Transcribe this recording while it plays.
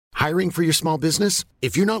Hiring for your small business?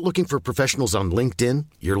 If you're not looking for professionals on LinkedIn,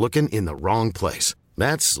 you're looking in the wrong place.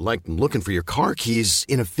 That's like looking for your car keys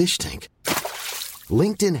in a fish tank.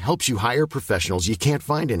 LinkedIn helps you hire professionals you can't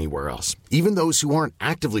find anywhere else, even those who aren't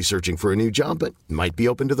actively searching for a new job but might be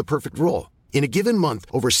open to the perfect role. In a given month,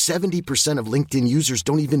 over 70% of LinkedIn users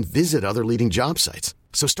don't even visit other leading job sites.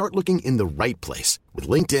 So start looking in the right place. With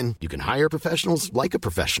LinkedIn, you can hire professionals like a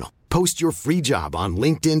professional. Post your free job on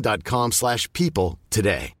linkedin.com/people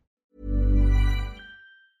today.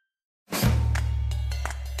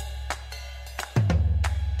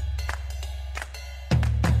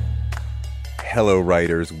 Hello,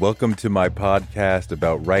 writers. Welcome to my podcast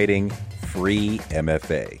about writing free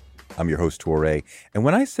MFA. I'm your host, Torre, and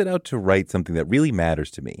when I set out to write something that really matters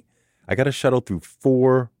to me, I got to shuttle through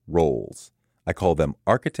 4 roles. I call them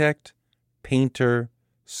architect, painter,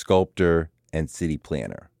 sculptor, and city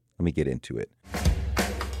planner. Let me get into it.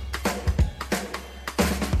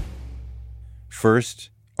 First,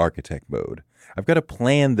 architect mode. I've got to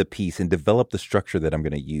plan the piece and develop the structure that I'm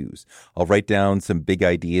going to use. I'll write down some big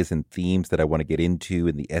ideas and themes that I want to get into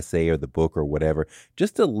in the essay or the book or whatever.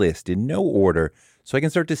 Just a list in no order so I can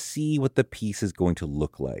start to see what the piece is going to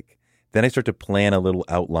look like. Then I start to plan a little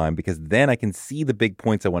outline because then I can see the big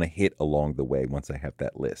points I want to hit along the way once I have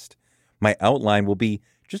that list. My outline will be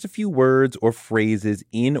just a few words or phrases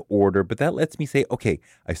in order, but that lets me say, okay,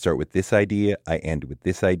 I start with this idea, I end with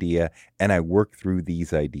this idea, and I work through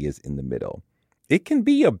these ideas in the middle. It can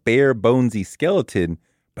be a bare bonesy skeleton,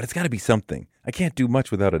 but it's got to be something. I can't do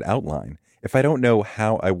much without an outline. If I don't know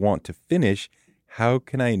how I want to finish, how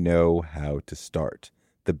can I know how to start?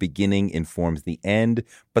 The beginning informs the end,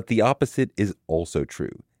 but the opposite is also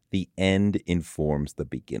true. The end informs the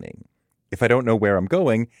beginning. If I don't know where I'm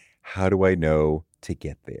going, how do I know to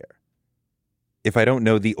get there? If I don't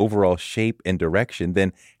know the overall shape and direction,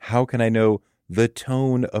 then how can I know the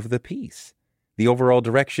tone of the piece? The overall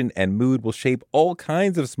direction and mood will shape all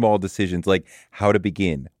kinds of small decisions like how to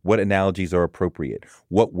begin, what analogies are appropriate,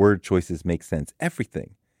 what word choices make sense,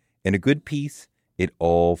 everything. In a good piece, it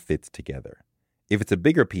all fits together. If it's a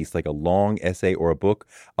bigger piece like a long essay or a book,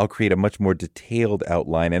 I'll create a much more detailed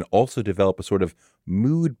outline and also develop a sort of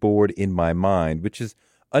mood board in my mind, which is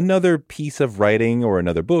another piece of writing or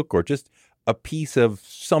another book or just a piece of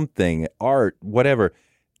something, art, whatever,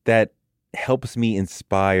 that helps me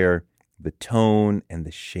inspire the tone and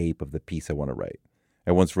the shape of the piece I want to write.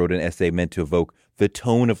 I once wrote an essay meant to evoke the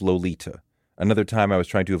tone of Lolita. Another time I was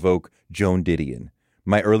trying to evoke Joan Didion.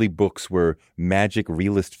 My early books were magic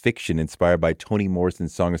realist fiction inspired by Toni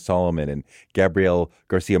Morrison's Song of Solomon and Gabriel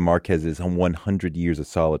Garcia Marquez's 100 Years of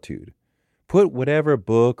Solitude. Put whatever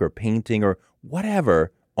book or painting or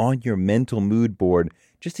whatever on your mental mood board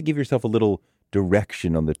just to give yourself a little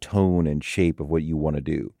direction on the tone and shape of what you want to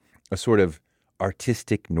do. A sort of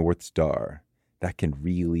artistic North Star that can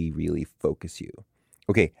really, really focus you.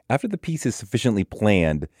 Okay, after the piece is sufficiently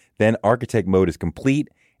planned, then architect mode is complete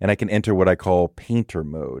and I can enter what I call painter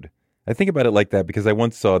mode. I think about it like that because I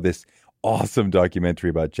once saw this awesome documentary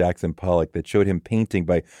about Jackson Pollock that showed him painting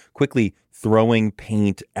by quickly throwing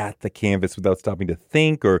paint at the canvas without stopping to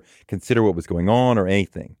think or consider what was going on or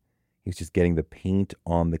anything. He was just getting the paint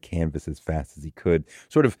on the canvas as fast as he could,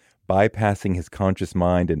 sort of bypassing his conscious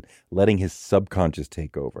mind and letting his subconscious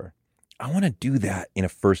take over. I want to do that in a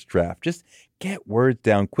first draft. Just get words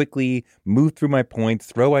down quickly, move through my points,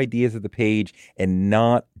 throw ideas at the page, and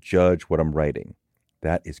not judge what I'm writing.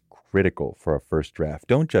 That is critical for a first draft.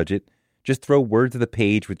 Don't judge it. Just throw words at the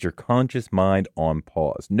page with your conscious mind on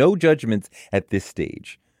pause. No judgments at this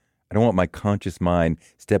stage. I don't want my conscious mind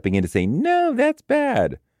stepping in to say, no, that's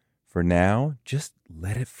bad. For now, just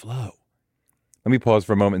let it flow. Let me pause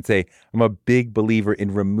for a moment and say, I'm a big believer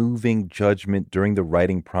in removing judgment during the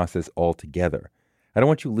writing process altogether. I don't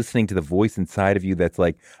want you listening to the voice inside of you that's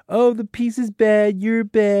like, oh, the piece is bad, you're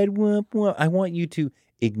bad, womp, womp. I want you to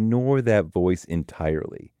ignore that voice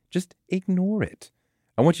entirely. Just ignore it.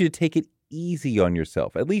 I want you to take it easy on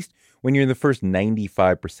yourself, at least when you're in the first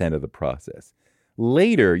 95% of the process.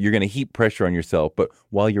 Later, you're going to heap pressure on yourself, but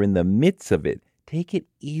while you're in the midst of it, take it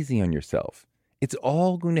easy on yourself. It's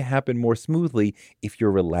all going to happen more smoothly if you're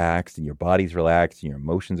relaxed and your body's relaxed and your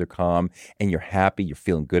emotions are calm and you're happy, you're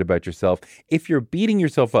feeling good about yourself. If you're beating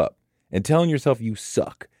yourself up and telling yourself you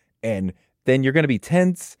suck, and then you're going to be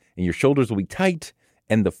tense and your shoulders will be tight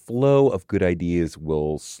and the flow of good ideas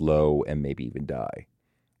will slow and maybe even die.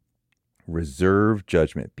 Reserve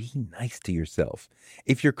judgment. Be nice to yourself.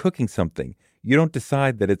 If you're cooking something, you don't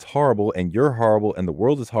decide that it's horrible and you're horrible and the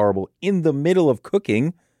world is horrible in the middle of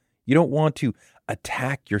cooking. You don't want to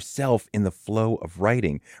attack yourself in the flow of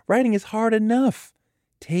writing. Writing is hard enough.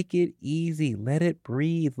 Take it easy. Let it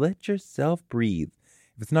breathe. Let yourself breathe.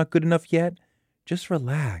 If it's not good enough yet, just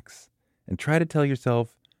relax and try to tell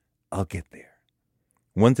yourself, I'll get there.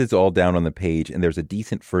 Once it's all down on the page and there's a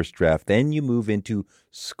decent first draft, then you move into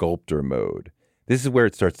sculptor mode. This is where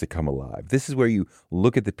it starts to come alive. This is where you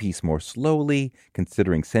look at the piece more slowly,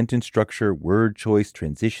 considering sentence structure, word choice,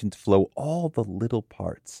 transitions, flow, all the little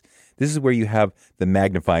parts. This is where you have the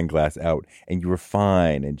magnifying glass out and you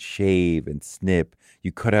refine and shave and snip.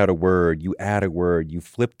 You cut out a word, you add a word, you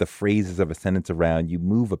flip the phrases of a sentence around, you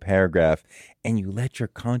move a paragraph, and you let your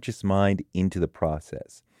conscious mind into the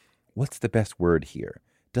process. What's the best word here?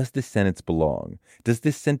 Does this sentence belong? Does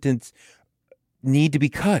this sentence need to be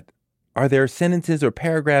cut? Are there sentences or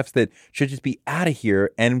paragraphs that should just be out of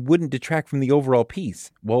here and wouldn't detract from the overall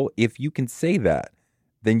piece? Well, if you can say that,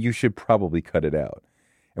 then you should probably cut it out.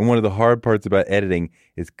 And one of the hard parts about editing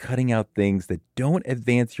is cutting out things that don't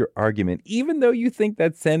advance your argument, even though you think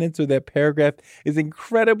that sentence or that paragraph is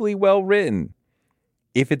incredibly well written.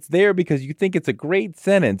 If it's there because you think it's a great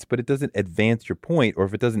sentence, but it doesn't advance your point, or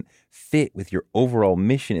if it doesn't fit with your overall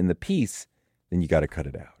mission in the piece, then you got to cut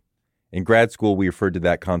it out. In grad school, we referred to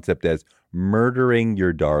that concept as murdering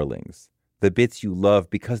your darlings. The bits you love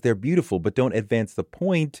because they're beautiful but don't advance the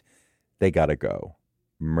point, they got to go.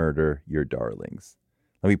 Murder your darlings.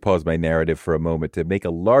 Let me pause my narrative for a moment to make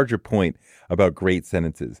a larger point about great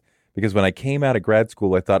sentences. Because when I came out of grad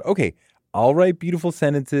school, I thought, okay, I'll write beautiful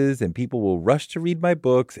sentences and people will rush to read my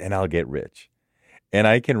books and I'll get rich. And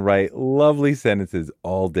I can write lovely sentences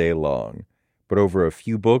all day long. But over a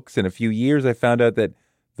few books and a few years, I found out that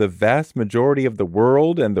the vast majority of the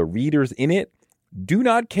world and the readers in it do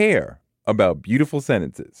not care about beautiful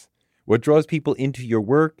sentences. What draws people into your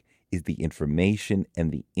work is the information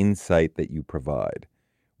and the insight that you provide.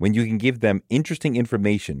 When you can give them interesting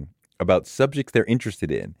information about subjects they're interested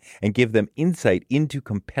in and give them insight into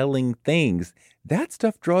compelling things, that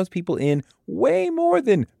stuff draws people in way more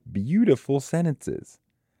than beautiful sentences.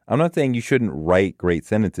 I'm not saying you shouldn't write great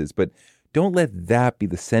sentences, but don't let that be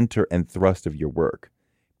the center and thrust of your work.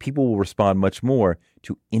 People will respond much more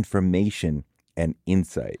to information and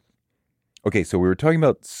insight. Okay, so we were talking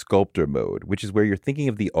about sculptor mode, which is where you're thinking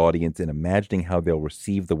of the audience and imagining how they'll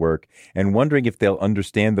receive the work and wondering if they'll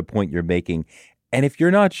understand the point you're making. And if you're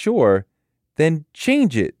not sure, then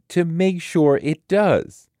change it to make sure it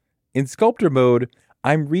does. In sculptor mode,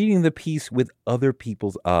 I'm reading the piece with other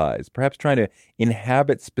people's eyes, perhaps trying to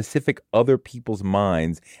inhabit specific other people's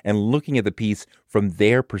minds and looking at the piece from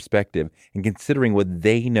their perspective and considering what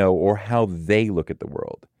they know or how they look at the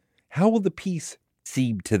world. How will the piece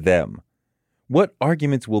seem to them? What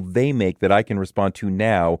arguments will they make that I can respond to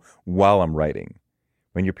now while I'm writing?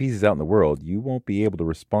 When your piece is out in the world, you won't be able to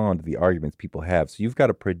respond to the arguments people have. So you've got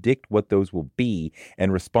to predict what those will be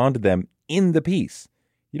and respond to them in the piece.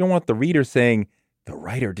 You don't want the reader saying, the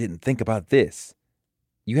writer didn't think about this.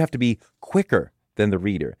 You have to be quicker than the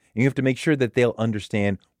reader. And you have to make sure that they'll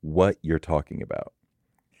understand what you're talking about.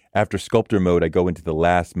 After sculptor mode, I go into the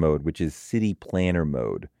last mode, which is city planner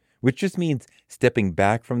mode, which just means stepping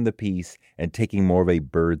back from the piece and taking more of a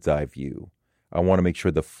bird's eye view. I want to make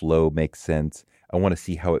sure the flow makes sense. I want to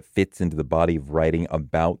see how it fits into the body of writing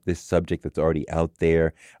about this subject that's already out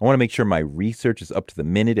there. I want to make sure my research is up to the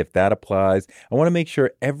minute if that applies. I want to make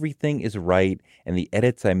sure everything is right and the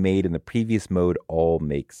edits I made in the previous mode all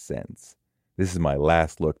make sense. This is my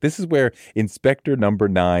last look. This is where Inspector Number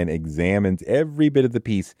 9 examines every bit of the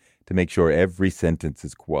piece to make sure every sentence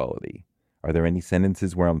is quality. Are there any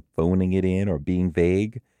sentences where I'm phoning it in or being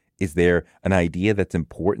vague? Is there an idea that's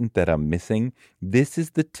important that I'm missing? This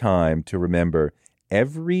is the time to remember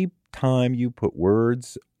every time you put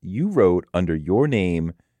words you wrote under your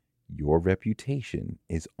name, your reputation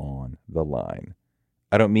is on the line.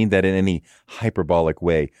 I don't mean that in any hyperbolic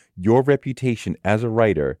way. Your reputation as a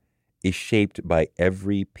writer is shaped by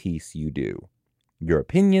every piece you do. Your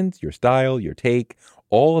opinions, your style, your take,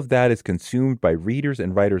 all of that is consumed by readers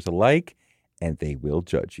and writers alike, and they will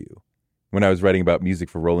judge you. When I was writing about music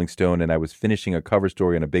for Rolling Stone and I was finishing a cover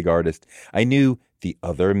story on a big artist, I knew the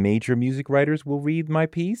other major music writers will read my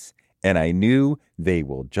piece, and I knew they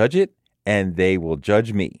will judge it, and they will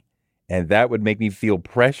judge me. And that would make me feel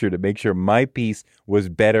pressure to make sure my piece was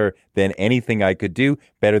better than anything I could do,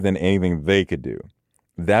 better than anything they could do.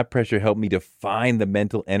 That pressure helped me to find the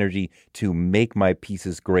mental energy to make my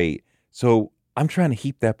pieces great. So I'm trying to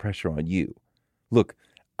heap that pressure on you. Look,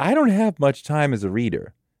 I don't have much time as a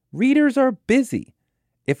reader. Readers are busy.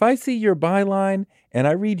 If I see your byline and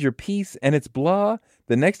I read your piece and it's blah,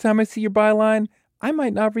 the next time I see your byline, I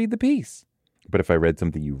might not read the piece. But if I read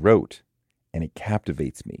something you wrote and it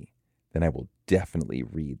captivates me, then I will definitely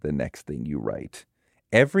read the next thing you write.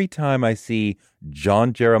 every time I see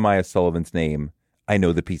John Jeremiah Sullivan's name, I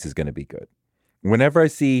know the piece is going to be good. Whenever I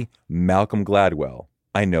see Malcolm Gladwell,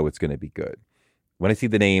 I know it's going to be good. When I see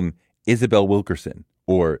the name Isabel Wilkerson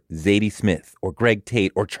or Zadie Smith or Greg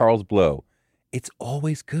Tate or Charles Blow, it's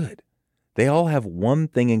always good. They all have one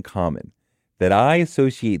thing in common, that I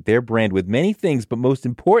associate their brand with many things, but most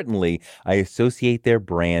importantly, I associate their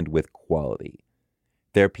brand with quality.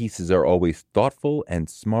 Their pieces are always thoughtful and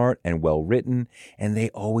smart and well-written, and they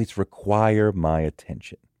always require my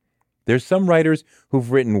attention. There's some writers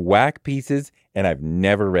who've written whack pieces, and I've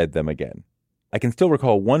never read them again. I can still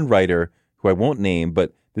recall one writer who I won't name,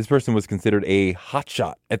 but this person was considered a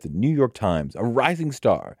hotshot at the New York Times, a rising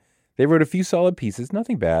star. They wrote a few solid pieces,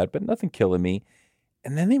 nothing bad, but nothing killing me.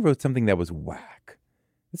 And then they wrote something that was whack.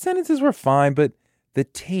 The sentences were fine, but the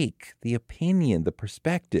take, the opinion, the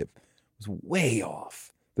perspective was way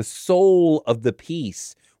off. The soul of the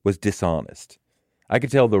piece was dishonest. I could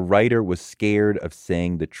tell the writer was scared of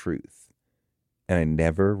saying the truth. And I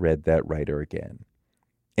never read that writer again.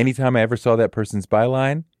 Anytime I ever saw that person's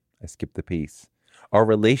byline, I skipped the piece. Our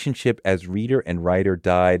relationship as reader and writer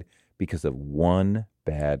died because of one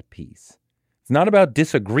bad piece. It's not about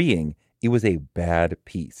disagreeing. It was a bad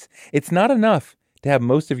piece. It's not enough to have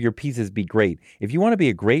most of your pieces be great. If you want to be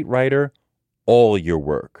a great writer, all your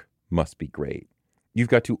work must be great. You've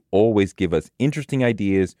got to always give us interesting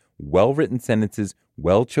ideas, well-written sentences,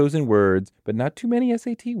 well-chosen words, but not too many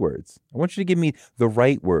SAT words. I want you to give me the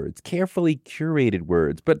right words, carefully curated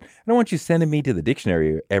words, but I don't want you sending me to the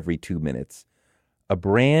dictionary every 2 minutes. A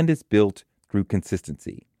brand is built through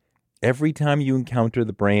consistency. Every time you encounter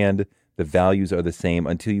the brand, the values are the same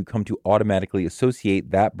until you come to automatically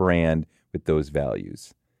associate that brand with those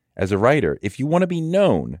values. As a writer, if you want to be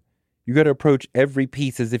known, you got to approach every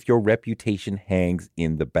piece as if your reputation hangs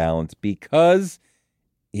in the balance, because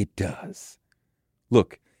it does.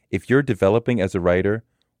 Look, if you're developing as a writer,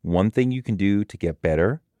 one thing you can do to get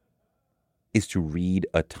better is to read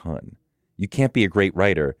a ton. You can't be a great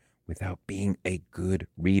writer without being a good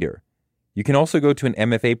reader. You can also go to an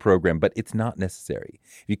MFA program, but it's not necessary.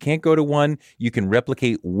 If you can't go to one, you can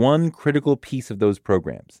replicate one critical piece of those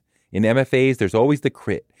programs. In MFAs, there's always the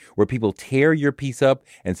crit, where people tear your piece up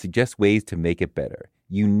and suggest ways to make it better.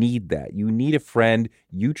 You need that. You need a friend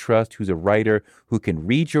you trust who's a writer who can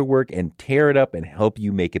read your work and tear it up and help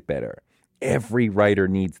you make it better. Every writer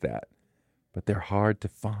needs that, but they're hard to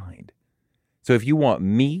find. So if you want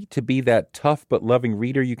me to be that tough but loving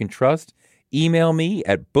reader you can trust, email me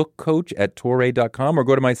at bookcoach@toure.com or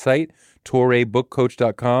go to my site,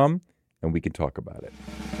 tourebookcoach.com, and we can talk about it.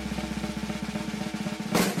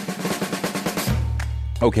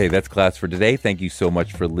 Okay, that's class for today. Thank you so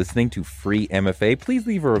much for listening to Free MFA. Please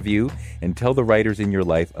leave a review and tell the writers in your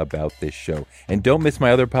life about this show. And don't miss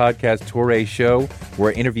my other podcast, Toure Show,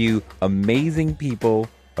 where I interview amazing people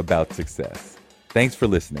about success. Thanks for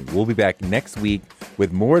listening. We'll be back next week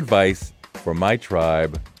with more advice for my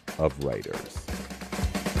tribe of writers.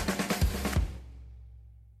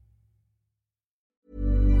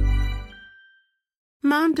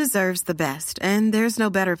 Mom deserves the best, and there's no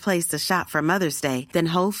better place to shop for Mother's Day than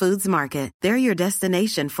Whole Foods Market. They're your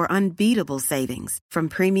destination for unbeatable savings, from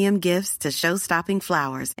premium gifts to show-stopping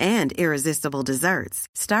flowers and irresistible desserts.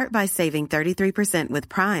 Start by saving 33% with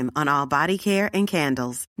Prime on all body care and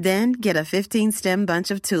candles. Then get a 15-stem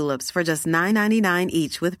bunch of tulips for just $9.99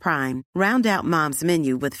 each with Prime. Round out Mom's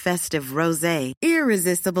menu with festive rosé,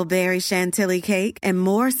 irresistible berry chantilly cake, and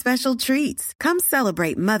more special treats. Come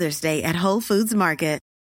celebrate Mother's Day at Whole Foods Market.